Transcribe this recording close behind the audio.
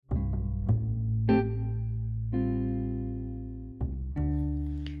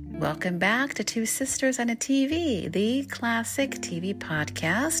Welcome back to Two Sisters and a TV, the classic TV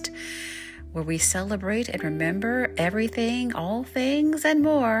podcast where we celebrate and remember everything, all things, and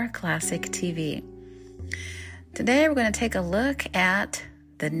more classic TV. Today we're going to take a look at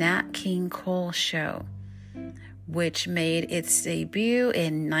the Nat King Cole Show, which made its debut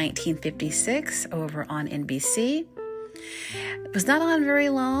in 1956 over on NBC. It was not on very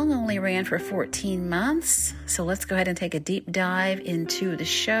long, only ran for 14 months. So let's go ahead and take a deep dive into the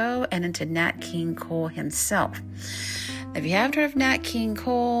show and into Nat King Cole himself. If you haven't heard of Nat King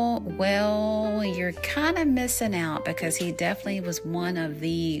Cole, well, you're kind of missing out because he definitely was one of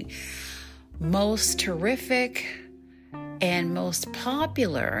the most terrific and most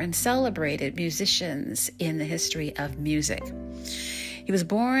popular and celebrated musicians in the history of music. He was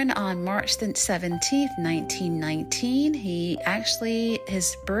born on March 17th, 1919.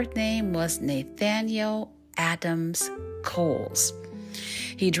 His birth name was Nathaniel Adams Coles.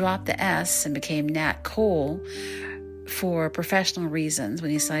 He dropped the S and became Nat Cole for professional reasons when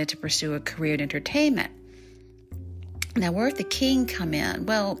he decided to pursue a career in entertainment. Now, where did the King come in?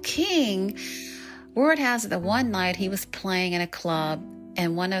 Well, King, word has it that one night he was playing in a club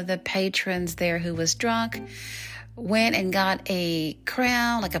and one of the patrons there who was drunk went and got a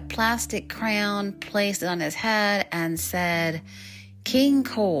crown, like a plastic crown, placed it on his head and said, King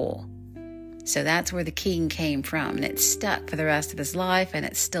Cole. So that's where the King came from, and it stuck for the rest of his life, and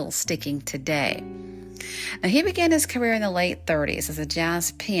it's still sticking today. Now, he began his career in the late 30s as a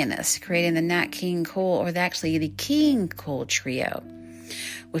jazz pianist, creating the Nat King Cole, or actually the King Cole Trio,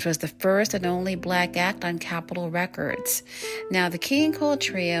 which was the first and only black act on Capitol Records. Now, the King Cole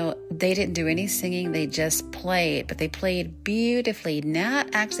Trio, they didn't do any singing, they just played, but they played beautifully. Nat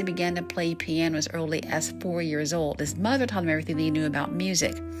actually began to play piano as early as 4 years old. His mother taught him everything that he knew about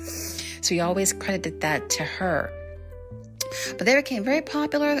music, so he always credited that to her. But they became very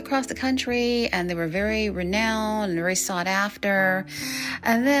popular across the country, and they were very renowned and very sought after.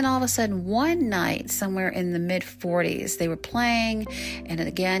 And then all of a sudden, one night, somewhere in the mid-40s, they were playing, and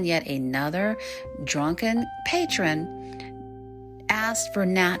again, yet another drunken patron asked for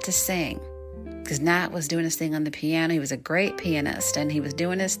Nat to sing. Because Nat was doing his thing on the piano. He was a great pianist, and he was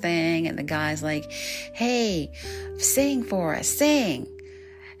doing his thing, and the guy's like, hey, sing for us, sing.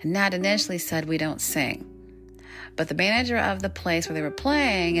 And Nat initially said, we don't sing. But the manager of the place where they were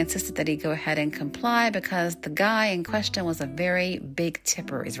playing insisted that he go ahead and comply because the guy in question was a very big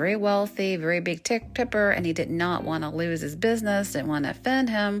tipper. He's very wealthy, very big tipper, and he did not want to lose his business, didn't want to offend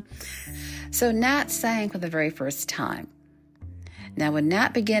him. So Nat sang for the very first time. Now, when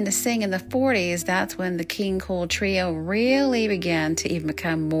Nat began to sing in the 40s, that's when the King Cole Trio really began to even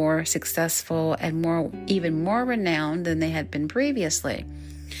become more successful and even more renowned than they had been previously.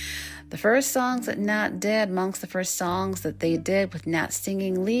 The first songs that Nat did, amongst the first songs that they did with Nat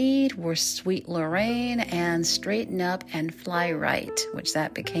singing lead, were Sweet Lorraine and Straighten Up and Fly Right, which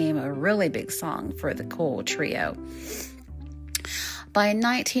that became a really big song for the Cole Trio. By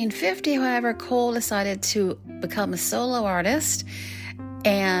 1950, however, Cole decided to become a solo artist.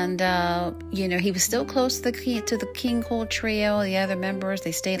 And, he was still close to the King Cole Trio. The other members,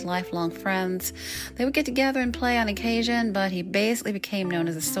 they stayed lifelong friends. They would get together and play on occasion, but he basically became known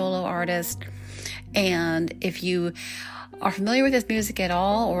as a solo artist. And if you are familiar with his music at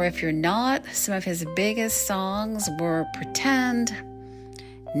all, or if you're not, some of his biggest songs were Pretend,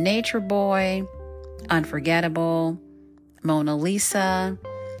 Nature Boy, Unforgettable, Mona Lisa,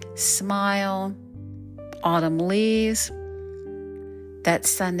 Smile, Autumn Leaves, That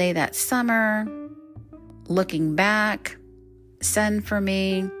Sunday, That Summer, Looking Back, Send For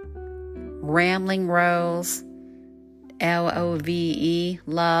Me, Rambling Rose, Love,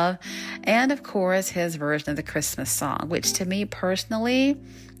 Love, and of course his version of the Christmas song, which to me personally,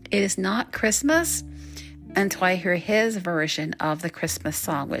 it is not Christmas until I hear his version of the Christmas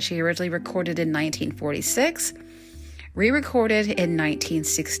song, which he originally recorded in 1946, re-recorded in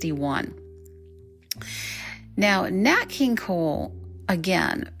 1961. Now, Nat King Cole,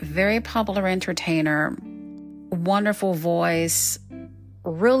 again, very popular entertainer, wonderful voice,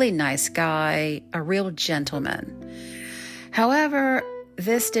 really nice guy, a real gentleman. However,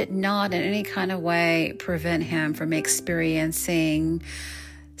 this did not in any kind of way prevent him from experiencing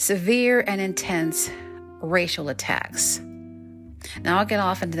severe and intense racial attacks. Now, I'll get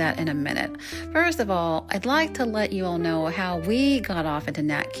off into that in a minute. First of all, I'd like to let you all know how we got off into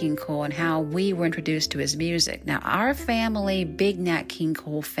Nat King Cole and how we were introduced to his music. Now, our family, big Nat King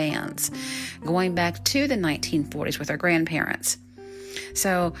Cole fans, going back to the 1940s with our grandparents.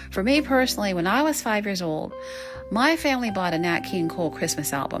 So, for me personally, when I was 5 years old, my family bought a Nat King Cole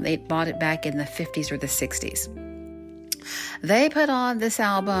Christmas album. They bought it back in the 50s or the 60s. They put on this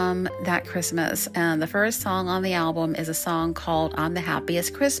album that Christmas, and the first song on the album is a song called I'm the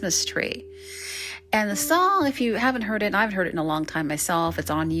Happiest Christmas Tree. And the song, if you haven't heard it, and I haven't heard it in a long time myself, it's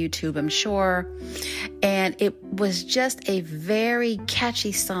on YouTube, I'm sure. And it was just a very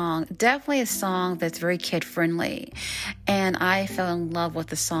catchy song, definitely a song that's very kid-friendly. And I fell in love with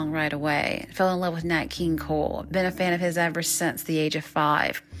the song right away. Fell in love with Nat King Cole. Been a fan of his ever since the age of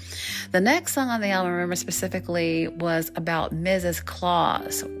 5. The next song on the album, I remember specifically, was about Mrs.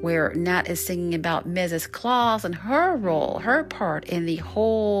 Claus, where Nat is singing about Mrs. Claus and her role, her part in the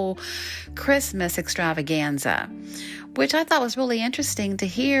whole Christmas extravaganza, which I thought was really interesting to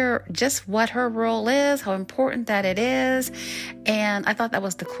hear just what her role is, how important that it is, and I thought that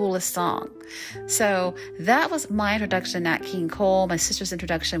was the coolest song. So that was my introduction to Nat King Cole. My sister's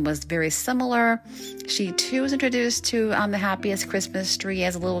introduction was very similar. She too was introduced to I'm the Happiest Christmas Tree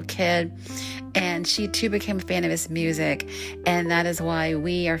as a little kid, and she too became a fan of his music, and that is why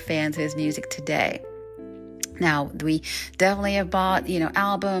we are fans of his music today. Now, we definitely have bought,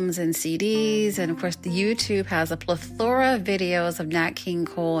 albums and CDs. And of course, the YouTube has a plethora of videos of Nat King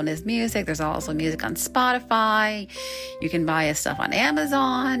Cole and his music. There's also music on Spotify. You can buy his stuff on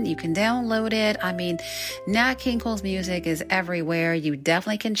Amazon. You can download it. I mean, Nat King Cole's music is everywhere. You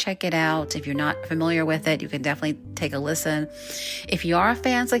definitely can check it out. If you're not familiar with it, you can definitely take a listen. If you are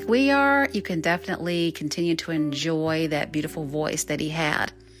fans like we are, you can definitely continue to enjoy that beautiful voice that he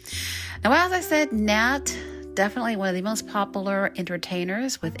had. Now, as I said, Nat, definitely one of the most popular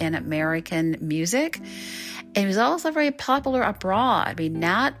entertainers within American music. And he was also very popular abroad. I mean,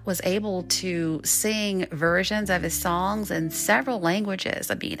 Nat was able to sing versions of his songs in several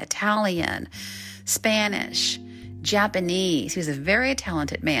languages. I mean, Italian, Spanish, Japanese. He was a very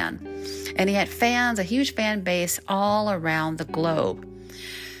talented man. And he had fans, a huge fan base all around the globe.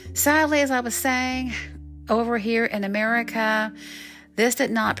 Sadly, as I was saying, over here in America, this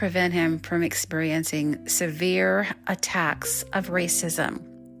did not prevent him from experiencing severe attacks of racism.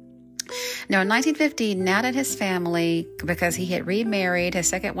 Now, in 1950, Nat and his family, because he had remarried his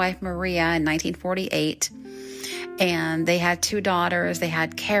second wife, Maria, in 1948, and they had 2 daughters. They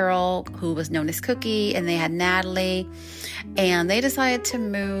had Carol, who was known as Cookie, and they had Natalie, and they decided to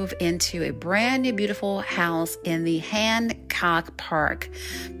move into a brand new, beautiful house in the Hancock Park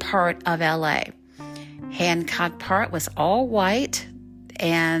part of LA. Hancock Park was all white,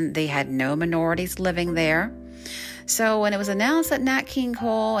 and they had no minorities living there. So when it was announced that Nat King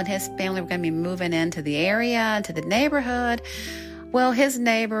Cole and his family were going to be moving into the area, into the neighborhood, well, his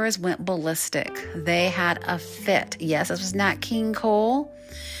neighbors went ballistic. They had a fit. Yes, this was Nat King Cole.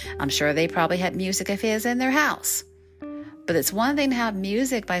 I'm sure they probably had music of his in their house. But it's one thing to have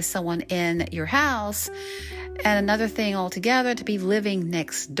music by someone in your house, and another thing altogether to be living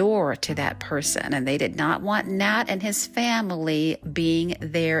next door to that person. And they did not want Nat and his family being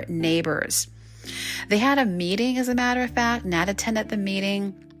their neighbors. They had a meeting, as a matter of fact. Nat attended the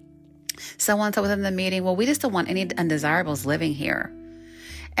meeting. Someone said within the meeting, well, we just don't want any undesirables living here.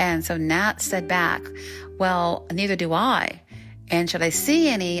 And so Nat said back, well, neither do I. And should I see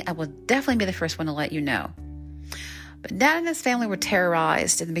any, I will definitely be the first one to let you know. But Nat and his family were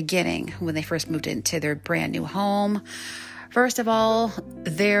terrorized in the beginning when they first moved into their brand new home. First of all,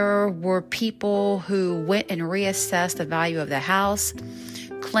 there were people who went and reassessed the value of the house,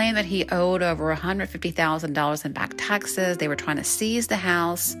 claimed that he owed over $150,000 in back taxes. They were trying to seize the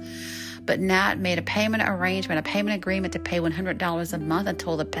house. But Nat made a payment agreement to pay $100 a month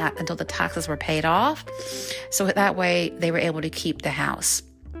until the taxes were paid off. So that way they were able to keep the house.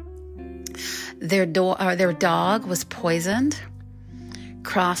 Their dog was poisoned.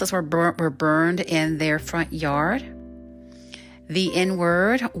 Crosses were burned in their front yard. The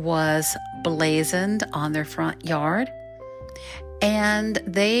N-word was blazoned on their front yard. And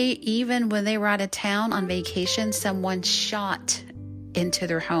even when they were out of town on vacation, someone shot into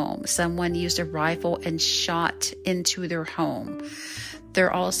their home. Someone used a rifle and shot into their home.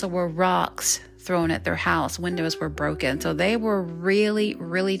 There also were rocks thrown at their house. Windows were broken. So they were really,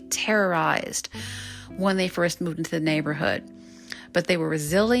 really terrorized when they first moved into the neighborhood. But they were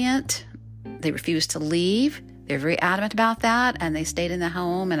resilient. They refused to leave. They were very adamant about that, and they stayed in the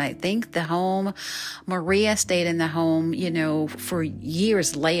home. And I think Maria stayed in the home, for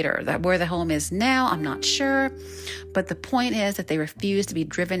years later. That where the home is now, I'm not sure. But the point is that they refused to be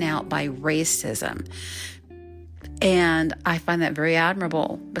driven out by racism. And I find that very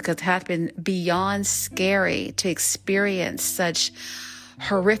admirable, because it has been beyond scary to experience such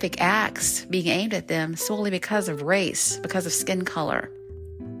horrific acts being aimed at them solely because of race, because of skin color.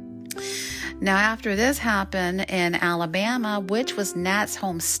 Now, after this happened in Alabama, which was Nat's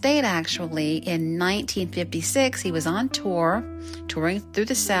home state actually, in 1956, he was on tour, touring through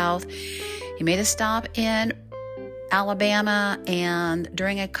the South. He made a stop in Alabama, and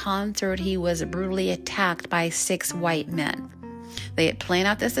during a concert, he was brutally attacked by 6 white men. They had planned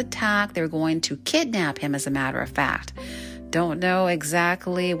out this attack. They were going to kidnap him, as a matter of fact. Don't know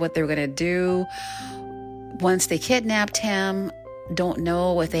exactly what they were going to do once they kidnapped him. Don't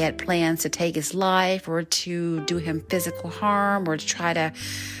know if they had plans to take his life or to do him physical harm or to try to,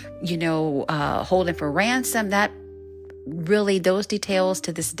 hold him for ransom. That really, those details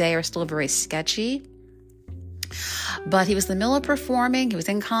to this day are still very sketchy. But he was in the middle of performing. He was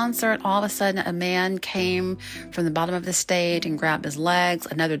in concert. All of a sudden, a man came from the bottom of the stage and grabbed his legs.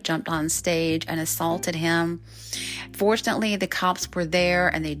 Another jumped on stage and assaulted him. Fortunately, the cops were there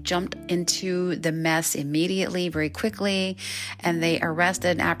and they jumped into the mess immediately, very quickly. And they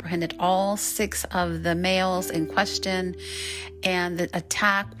arrested and apprehended all 6 of the males in question. And the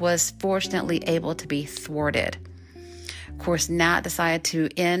attack was fortunately able to be thwarted. Of course, Nat decided to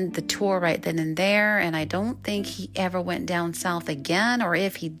end the tour right then and there, and I don't think he ever went down south again, or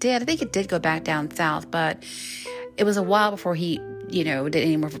if he did, I think he did go back down south, but it was a while before he, did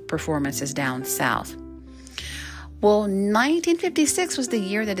any more performances down south. Well, 1956 was the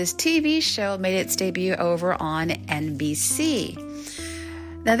year that his TV show made its debut over on NBC.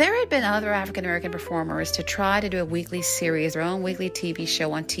 Now, there had been other African-American performers to try to do a weekly series, their own weekly TV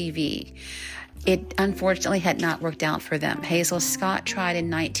show on TV. It unfortunately had not worked out for them. Hazel Scott tried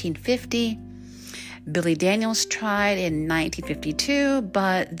in 1950. Billy Daniels tried in 1952,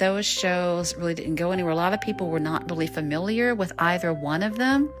 but those shows really didn't go anywhere. A lot of people were not really familiar with either one of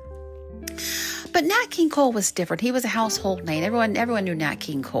them. But Nat King Cole was different. He was a household name. Everyone knew Nat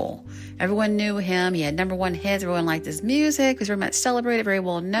King Cole. Everyone knew him. He had #1 hits. Everyone liked his music. He was very much celebrated, very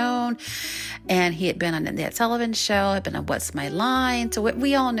well known. And he had been on the Ed Sullivan Show, had been on What's My Line. So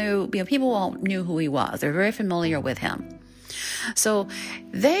we all knew, people all knew who he was. They were very familiar with him. So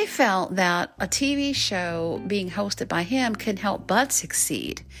they felt that a TV show being hosted by him could help Bud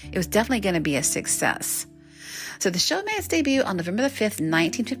succeed. It was definitely going to be a success. So the show made its debut on November the 5th,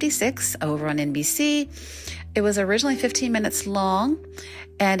 1956, over on NBC. It was originally 15 minutes long,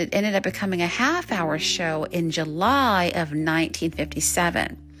 and it ended up becoming a half-hour show in July of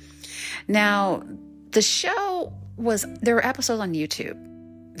 1957. Now, the show there were episodes on YouTube.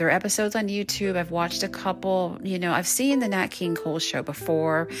 I've watched a couple. I've seen the Nat King Cole show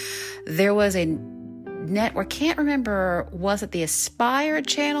before. There was a network, can't remember, was it the Aspire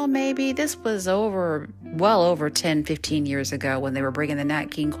channel maybe? This was well over 10, 15 years ago when they were bringing the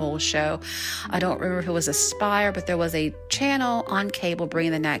Nat King Cole show. I don't remember if it was Aspire, but there was a channel on cable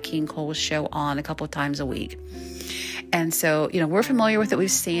bringing the Nat King Cole show on a couple of times a week. And so, we're familiar with it.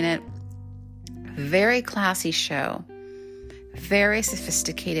 We've seen it. Very classy show. Very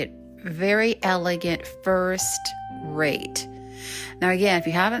sophisticated. Very elegant. First rate. Now, again, if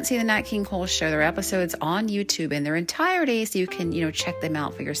you haven't seen the Nat King Cole show, there are episodes on YouTube in their entirety, so you can, check them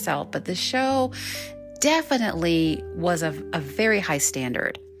out for yourself. But the show definitely was of a very high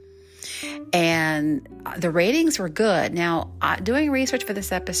standard. And the ratings were good. Now, doing research for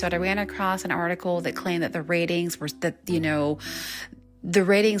this episode, I ran across an article that claimed that the ratings were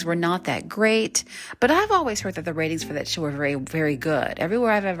not that great, but I've always heard that the ratings for that show were very, very good.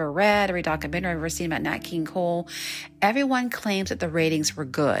 Everywhere I've ever read, every documentary I've ever seen about Nat King Cole, everyone claims that the ratings were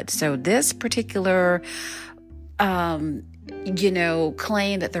good. So this particular, claim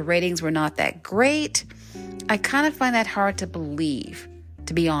that the ratings were not that great, I kind of find that hard to believe,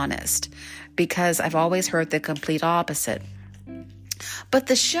 to be honest, because I've always heard the complete opposite. But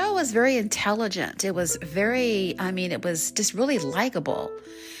the show was very intelligent. It was it was just really likable.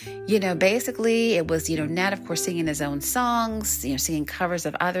 Basically it was, Nat, of course, singing his own songs, singing covers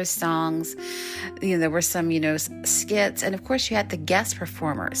of other songs. There were some, skits. And of course you had the guest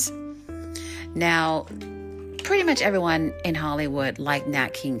performers. Now, pretty much everyone in Hollywood liked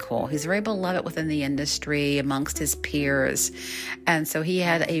Nat King Cole. He's very beloved within the industry amongst his peers. And so he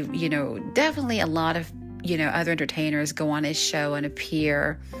had definitely a lot of other entertainers go on his show and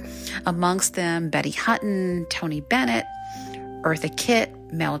appear. Amongst them, Betty Hutton, Tony Bennett, Eartha Kitt,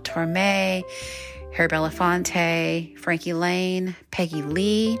 Mel Torme, Harry Belafonte, Frankie Lane, Peggy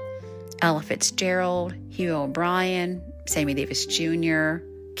Lee, Ella Fitzgerald, Hugh O'Brien, Sammy Davis Jr.,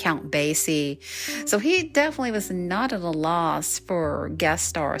 Count Basie. So he definitely was not at a loss for guest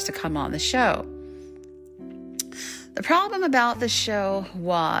stars to come on the show. The problem about the show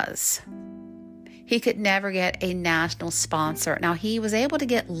was he could never get a national sponsor. Now, he was able to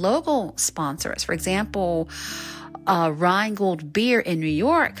get local sponsors. For example, Rheingold Beer in New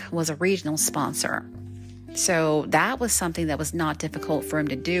York was a regional sponsor. So that was something that was not difficult for him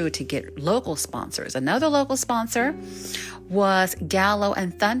to do, to get local sponsors. Another local sponsor was Gallo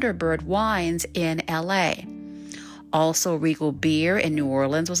and Thunderbird Wines in LA. Also, Regal Beer in New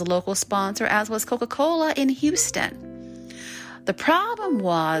Orleans was a local sponsor, as was Coca-Cola in Houston. The problem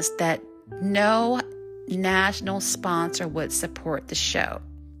was that no national sponsor would support the show.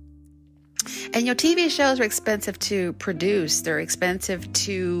 And TV shows are expensive to produce. They're expensive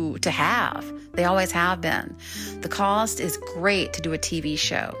to have. They always have been. The cost is great to do a TV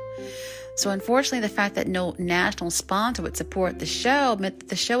show. So unfortunately, the fact that no national sponsor would support the show meant that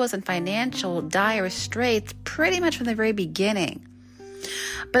the show was in financial dire straits pretty much from the very beginning.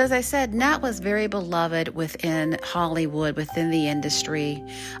 But as I said, Nat was very beloved within Hollywood, within the industry,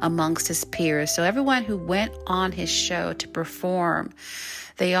 amongst his peers. So everyone who went on his show to perform,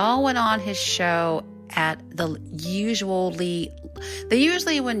 they all went on his show at usually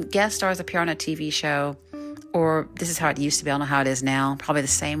when guest stars appear on a TV show, or this is how it used to be, I don't know how it is now, probably the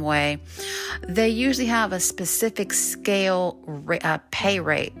same way, they usually have a specific scale pay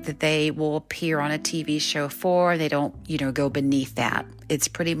rate that they will appear on a TV show for. They don't, go beneath that. It's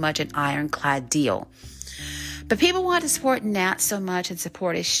pretty much an ironclad deal. But people wanted to support Nat so much and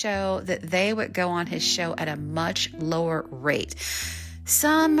support his show that they would go on his show at a much lower rate.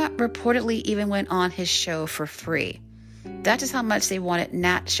 Some reportedly even went on his show for free. That's just how much they wanted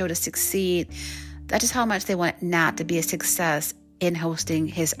Nat's show to succeed. That's just how much they wanted Nat to be a success in hosting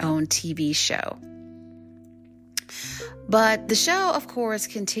his own TV show. But the show, of course,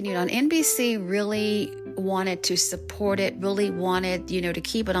 continued on. NBC really wanted to support it, really wanted, to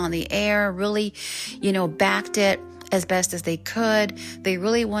keep it on the air, really, backed it as best as they could. They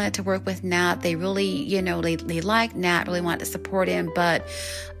really wanted to work with Nat. They really, they liked Nat, really wanted to support him. But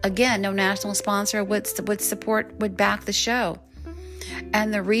again, no national sponsor would back the show.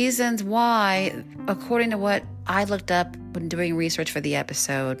 And the reasons why, according to what I looked up when doing research for the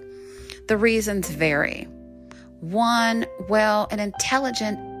episode, the reasons vary. One, an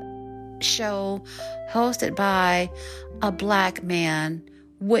intelligent show hosted by a black man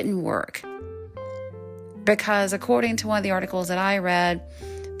wouldn't work. Because according to one of the articles that I read,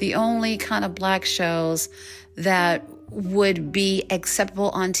 the only kind of black shows that would be acceptable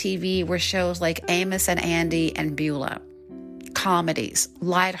on TV were shows like Amos and Andy and Beulah. Comedies,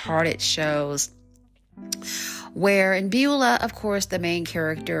 lighthearted shows, where in Beulah, of course, the main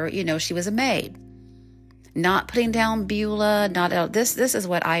character, she was a maid. Not putting down Beulah, this is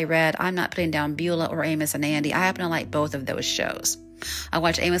what I read. I'm not putting down Beulah or Amos and Andy. I happen to like both of those shows. I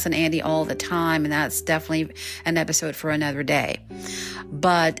watch Amos and Andy all the time, and that's definitely an episode for another day.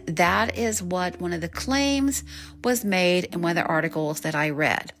 But that is what one of the claims was made in one of the articles that I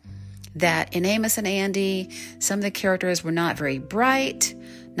read. That in Amos and Andy, some of the characters were not very bright,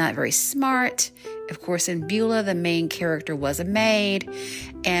 not very smart. Of course, in Beulah, the main character was a maid.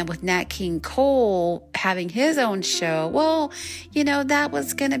 And with Nat King Cole having his own show, that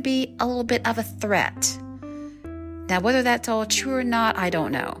was going to be a little bit of a threat. Now, whether that's all true or not, I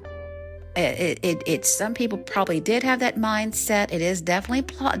don't know. Some people probably did have that mindset. It is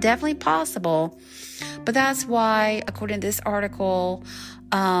definitely possible. But that's why, according to this article,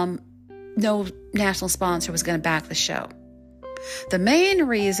 no national sponsor was going to back the show. The main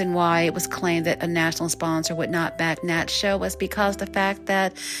reason why it was claimed that a national sponsor would not back Nat's show was because the fact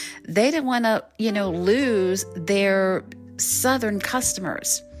that they didn't want to, lose their Southern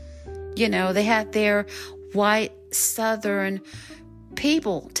customers. They had their white Southern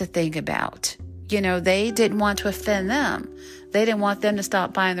people to think about. They didn't want to offend them. They didn't want them to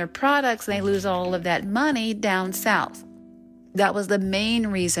stop buying their products and they lose all of that money down south. That was the main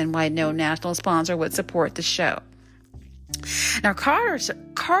reason why no national sponsor would support the show. Now,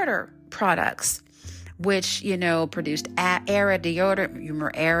 Carter Products, which, produced Arid deodorant. You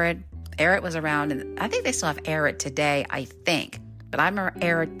remember Arid? Arid was around, and I think they still have Arid today, I think. But I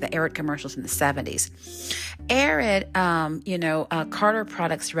remember the Arid commercials in the 70s. Arid, Carter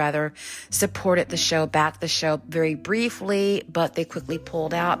Products, supported the show, backed the show very briefly, but they quickly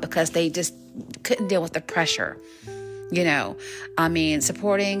pulled out because they just couldn't deal with the pressure.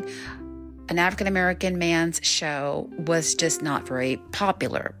 Supporting an African-American man's show was just not very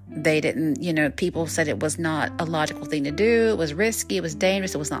popular. They didn't, people said it was not a logical thing to do. It was risky. It was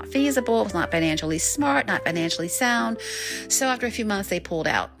dangerous. It was not feasible. It was not financially smart, not financially sound. So after a few months, they pulled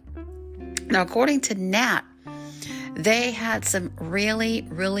out. Now, according to Nat, they had some really,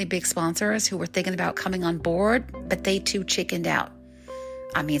 really big sponsors who were thinking about coming on board, but they too chickened out.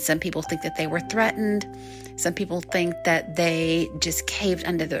 I mean, some people think that they were threatened. Some people think that they just caved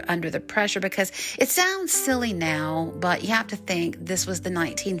under the pressure, because it sounds silly now, but you have to think this was the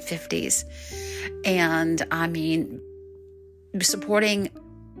 1950s. And I mean, supporting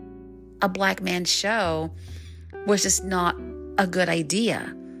a black man's show was just not a good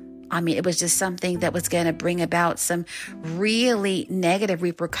idea. I mean, it was just something that was going to bring about some really negative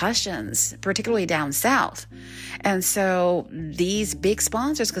repercussions, particularly down south. And so these big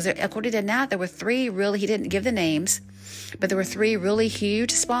sponsors, because according to Nat, there were three really, he didn't give the names, but there were three really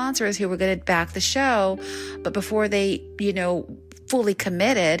huge sponsors who were going to back the show. But before they, fully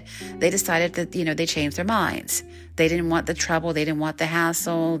committed, they decided that, they changed their minds. They didn't want the trouble. They didn't want the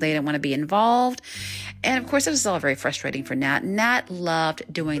hassle. They didn't want to be involved. And of course, it was all very frustrating for Nat. Nat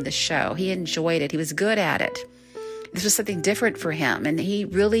loved doing the show. He enjoyed it. He was good at it. This was something different for him. And he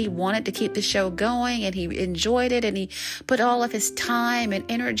really wanted to keep the show going, and he enjoyed it. And he put all of his time and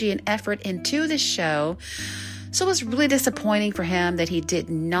energy and effort into the show. So it was really disappointing for him that he did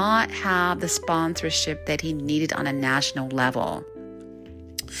not have the sponsorship that he needed on a national level.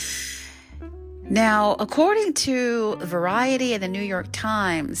 Now, according to Variety and the New York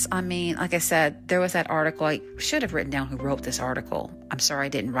Times, I mean, like I said, there was that article. I should have written down who wrote this article. I'm sorry I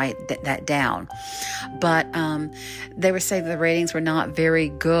didn't write that down. But they were saying the ratings were not very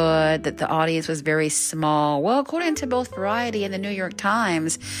good, that the audience was very small. Well, according to both Variety and the New York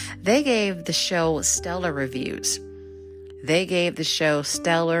Times, they gave the show stellar reviews.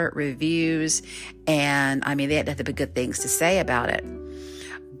 And I mean, they had nothing but good things to say about it.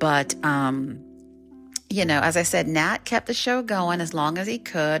 But, as I said, Nat kept the show going as long as he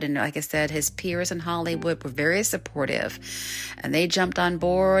could. And like I said, his peers in Hollywood were very supportive, and they jumped on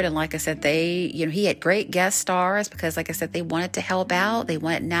board. And like I said, he had great guest stars because, like I said, they wanted to help out. They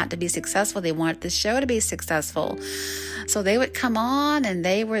wanted Nat to be successful. They wanted the show to be successful. So they would come on, and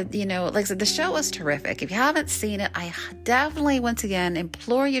they were, like I said, the show was terrific. If you haven't seen it, I definitely, once again,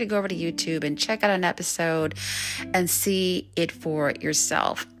 implore you to go over to YouTube and check out an episode and see it for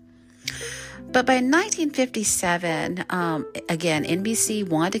yourself. But by 1957, again, NBC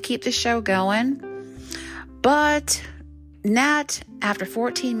wanted to keep the show going. But Nat, after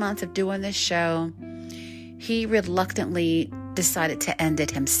 14 months of doing this show, he reluctantly decided to end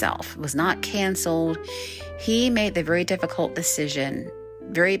it himself. It was not canceled. He made the very difficult decision,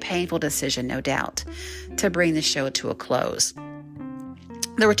 very painful decision, no doubt, to bring the show to a close.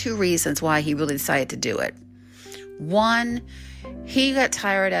 There were two reasons why he really decided to do it. One, he got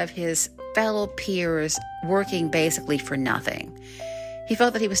tired of his fellow peers working basically for nothing. He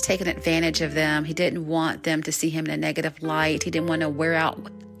felt that he was taking advantage of them. He didn't want them to see him in a negative light. He didn't want to wear out,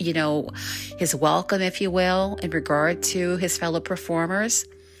 his welcome, if you will, in regard to his fellow performers.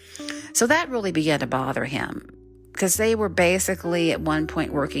 So that really began to bother him, because they were basically at one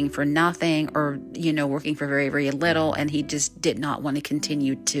point working for nothing, or, working for very, very little. And he just did not want to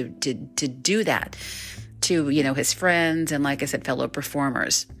continue to do that to, his friends and, like I said, fellow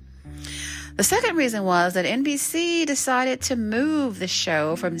performers. The second reason was that NBC decided to move the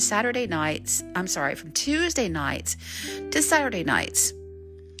show from Tuesday nights to Saturday nights.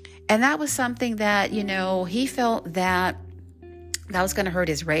 And that was something that, he felt that was going to hurt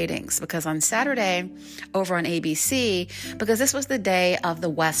his ratings, because on Saturday over on ABC, because this was the day of the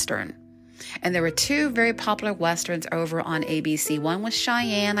Western. And there were two very popular Westerns over on ABC. One was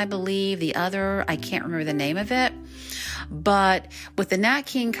Cheyenne, I believe. The other, I can't remember the name of it. But with the Nat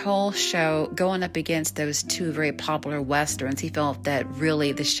King Cole show going up against those two very popular Westerns, he felt that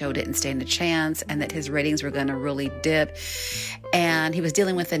really the show didn't stand a chance, and that his ratings were going to really dip. And he was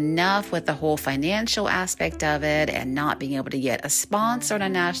dealing with enough with the whole financial aspect of it and not being able to get a sponsor on a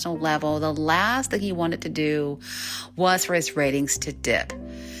national level. The last thing he wanted to do was for his ratings to dip.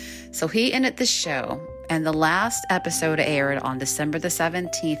 So he ended the show, and the last episode aired on December the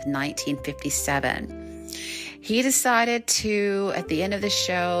 17th, 1957. He decided to, at the end of the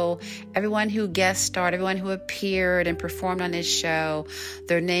show, everyone who guest starred, everyone who appeared and performed on his show,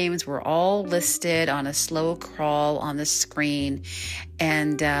 their names were all listed on a slow crawl on the screen.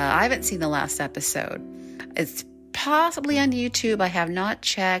 And I haven't seen the last episode. It's possibly on YouTube. I have not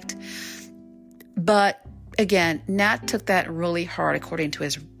checked. But again, Nat took that really hard, according to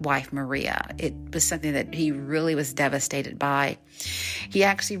his wife, Maria. It was something that he really was devastated by. He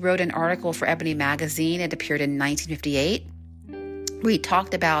actually wrote an article for Ebony Magazine. It appeared in 1958. We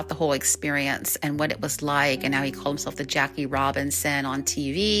talked about the whole experience and what it was like, and how he called himself the Jackie Robinson of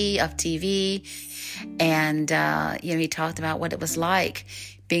TV. And, he talked about what it was like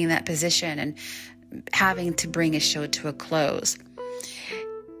being in that position and having to bring his show to a close.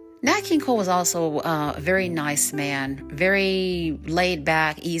 Nat King Cole was also a very nice man, very laid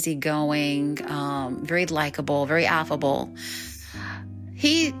back, easygoing, very likable, very affable.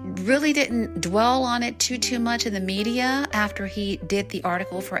 He really didn't dwell on it too much in the media after he did the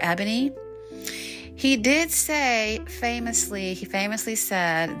article for Ebony. He did say he famously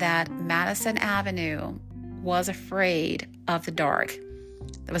said that Madison Avenue was afraid of the dark.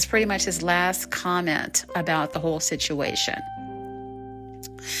 That was pretty much his last comment about the whole situation.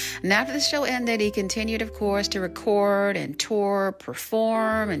 And after the show ended, he continued, of course, to record and tour,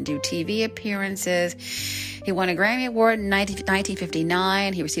 perform, and do TV appearances. He won a Grammy Award in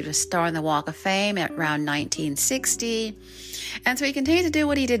 1959. He received a star on the Walk of Fame at around 1960. And so he continued to do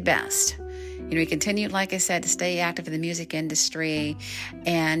what he did best. He continued, like I said, to stay active in the music industry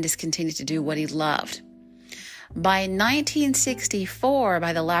and just continued to do what he loved. By 1964,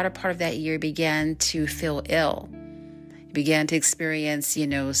 by the latter part of that year, he began to feel ill. He began to experience,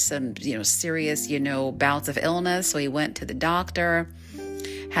 some, serious, bouts of illness. So he went to the doctor,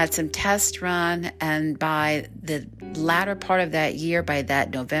 had some tests run, and by the latter part of that year, by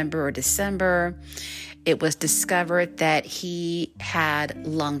that November or December, it was discovered that he had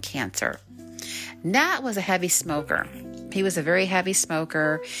lung cancer. Nat was a heavy smoker. He was a very heavy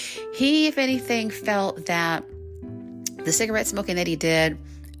smoker. He, if anything, felt that the cigarette smoking that he did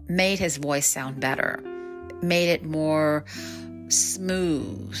made his voice sound better, made it more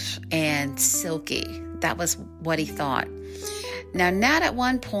smooth and silky. That was what he thought. Now, Nat, at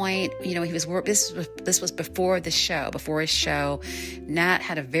one point, he was this was before his show. Nat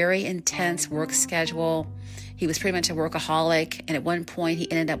had a very intense work schedule. He was pretty much a workaholic, and at one point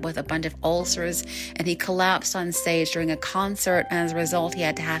he ended up with a bunch of ulcers, and he collapsed on stage during a concert, and as a result, he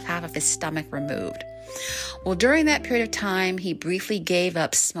had to have half of his stomach removed. Well, during that period of time, he briefly gave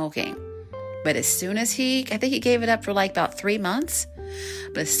up smoking. But as soon as I think he gave it up for about 3 months,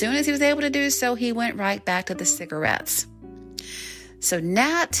 but as soon as he was able to do so, he went right back to the cigarettes. So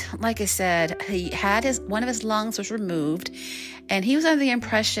Nat, like I said, he had one of his lungs was removed, and he was under the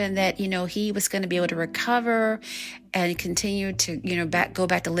impression that, he was going to be able to recover and continue to, go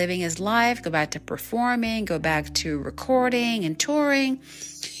back to living his life, go back to performing, go back to recording and touring,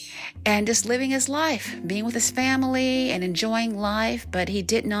 and just living his life, being with his family and enjoying life. But he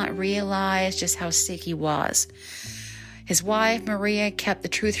did not realize just how sick he was. His wife, Maria, kept the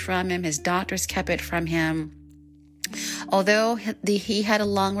truth from him. His doctors kept it from him. Although he had a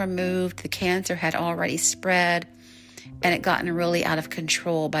lung removed, the cancer had already spread and it gotten really out of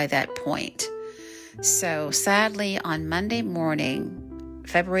control by that point. So sadly, on Monday morning,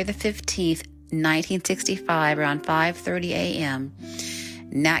 February the 15th, 1965, around 5:30 a.m.,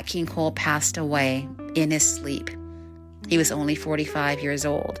 Nat King Cole passed away in his sleep. He was only 45 years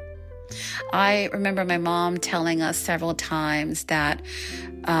old. I remember my mom telling us several times that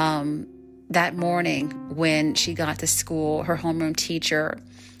that morning when she got to school, her homeroom teacher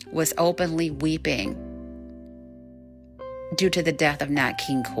was openly weeping due to the death of Nat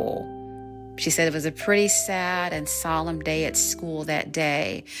King Cole. She said it was a pretty sad and solemn day at school that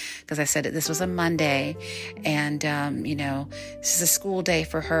day, because I said this was a Monday, and, this is a school day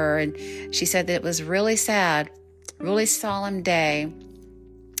for her. And she said that it was really sad, really solemn day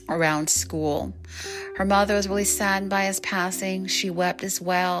around school. Her mother was really saddened by his passing. She wept as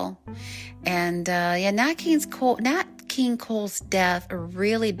well. And Nat King Cole's death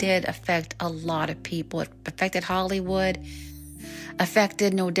really did affect a lot of people. It affected Hollywood,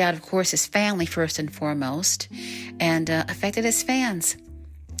 affected, no doubt, of course, his family first and foremost, and affected his fans.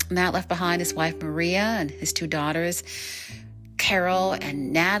 Nat left behind his wife Maria and his 2 daughters, Carol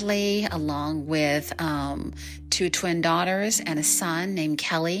and Natalie, along with 2 twin daughters and a son named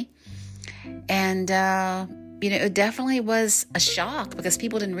Kelly. And it definitely was a shock because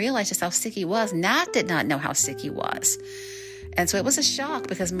people didn't realize just how sick he was. Nat did not know how sick he was. And so it was a shock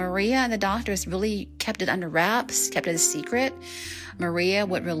because Maria and the doctors really kept it under wraps, kept it a secret. Maria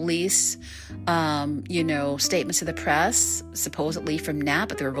would release, statements to the press, supposedly from Nat,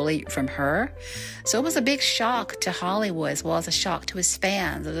 but they were really from her. So it was a big shock to Hollywood, as well as a shock to his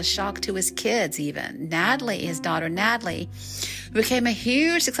fans. It was a shock to his kids, even. Natalie, his daughter Natalie, who became a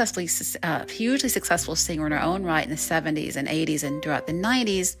hugely successful singer in her own right in the 70s and 80s and throughout the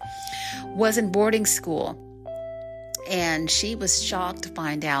 90s, was in boarding school. And she was shocked to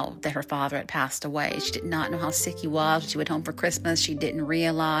find out that her father had passed away. She did not know how sick he was. When she went home for Christmas, she didn't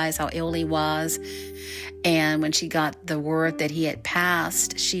realize how ill he was. And when she got the word that he had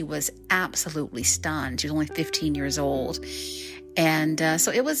passed, she was absolutely stunned. She was only 15 years old. And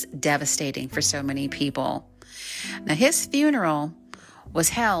so it was devastating for so many people. Now, his funeral was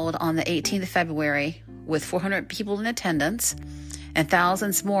held on the 18th of February with 400 people in attendance. and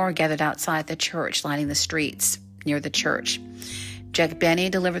thousands more gathered outside the church, lining the streets near the church. Jack Benny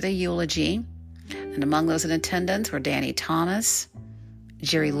delivered the eulogy, and among those in attendance were Danny Thomas,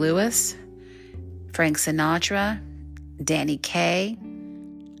 Jerry Lewis, Frank Sinatra, Danny Kaye,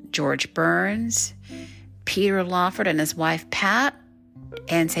 George Burns, Peter Lawford and his wife Pat,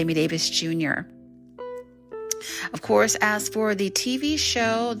 and Sammy Davis Jr. Of course, as for the TV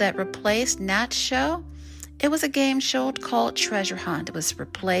show that replaced Nat's show, it was a game show called Treasure Hunt. It was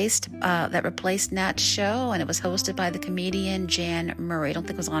replaced Nat's show, and it was hosted by the comedian Jan Murray. I don't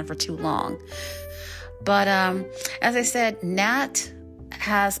think it was on for too long. But as I said, Nat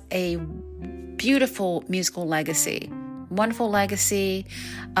has a beautiful musical legacy, wonderful legacy.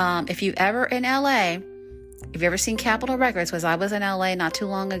 If you're ever in LA, if you've ever seen Capitol Records, because I was in LA not too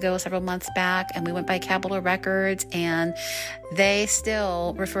long ago, several months back, and we went by Capitol Records, and they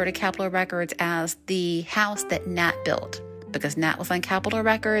still refer to Capitol Records as the house that Nat built, because Nat was on Capitol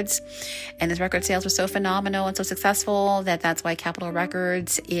Records, and his record sales were so phenomenal and so successful that's why Capitol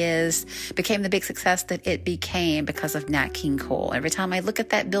Records became the big success that it became because of Nat King Cole. Every time I look at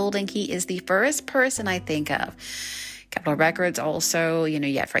that building, he is the first person I think of. Capitol Records also, you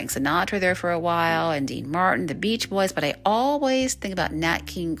had Frank Sinatra there for a while, and Dean Martin, the Beach Boys, but I always think about Nat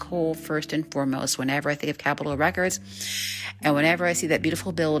King Cole first and foremost whenever I think of Capitol Records, and whenever I see that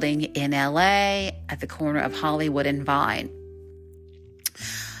beautiful building in LA at the corner of Hollywood and Vine.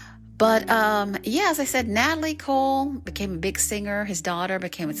 But as I said, Natalie Cole became a big singer. His daughter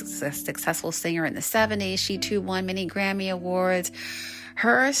became a successful singer in the 70s. She too won many Grammy Awards.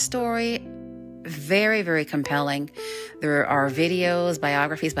 Her story, very, very compelling. There are videos,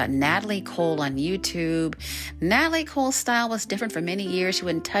 biographies about Natalie Cole on YouTube. Natalie Cole's style was different for many years. She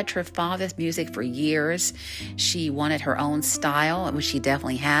wouldn't touch her father's music for years. She wanted her own style, which she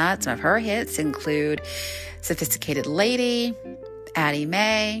definitely had. Some of her hits include Sophisticated Lady, Addie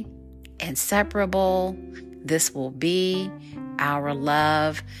Mae, Inseparable, This Will Be, Our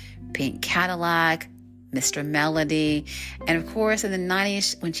Love, Pink Cadillac, Mr. Melody, and of course in the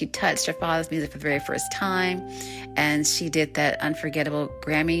 90s when she touched her father's music for the very first time, and she did that unforgettable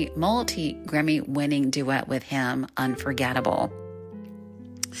multi-Grammy winning duet with him, Unforgettable.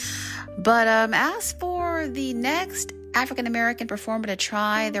 But as for the next African-American performer to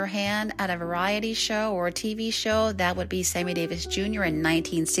try their hand at a variety show or a TV show, that would be Sammy Davis Jr. in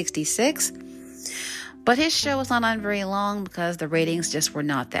 1966. But his show was not on very long because the ratings just were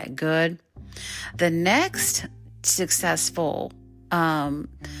not that good. The next successful TV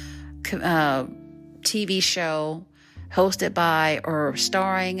show hosted by or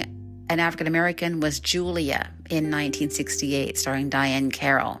starring an African American was Julia in 1968, starring Diahann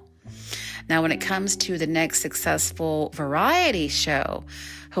Carroll. Now, when it comes to the next successful variety show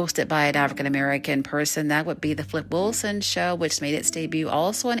hosted by an African American person, that would be the Flip Wilson Show, which made its debut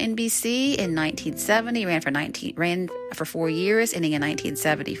also on NBC in 1970. Ran for 4 years, ending in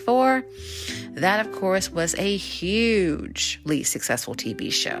 1974. That, of course, was a hugely successful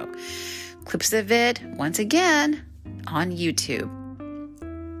TV show. Clips of it, once again, on YouTube.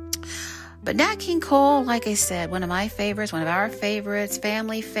 But Nat King Cole, like I said, one of our favorites,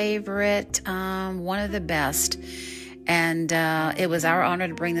 family favorite, one of the best. And it was our honor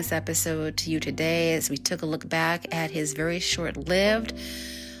to bring this episode to you today as we took a look back at his very short-lived,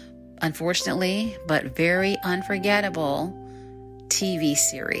 unfortunately, but very unforgettable TV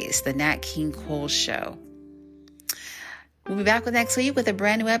series, The Nat King Cole Show. We'll be back next week with a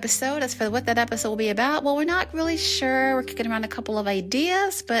brand new episode. As for what that episode will be about, well, we're not really sure. We're kicking around a couple of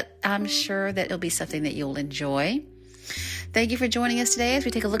ideas, but I'm sure that it'll be something that you'll enjoy. Thank you for joining us today as we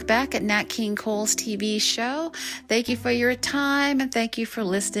take a look back at Nat King Cole's TV show. Thank you for your time, and thank you for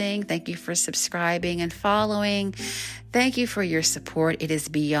listening. Thank you for subscribing and following. Thank you for your support. It is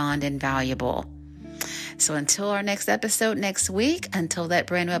beyond invaluable. So until our next episode next week, until that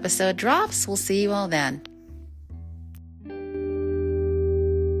brand new episode drops, we'll see you all then.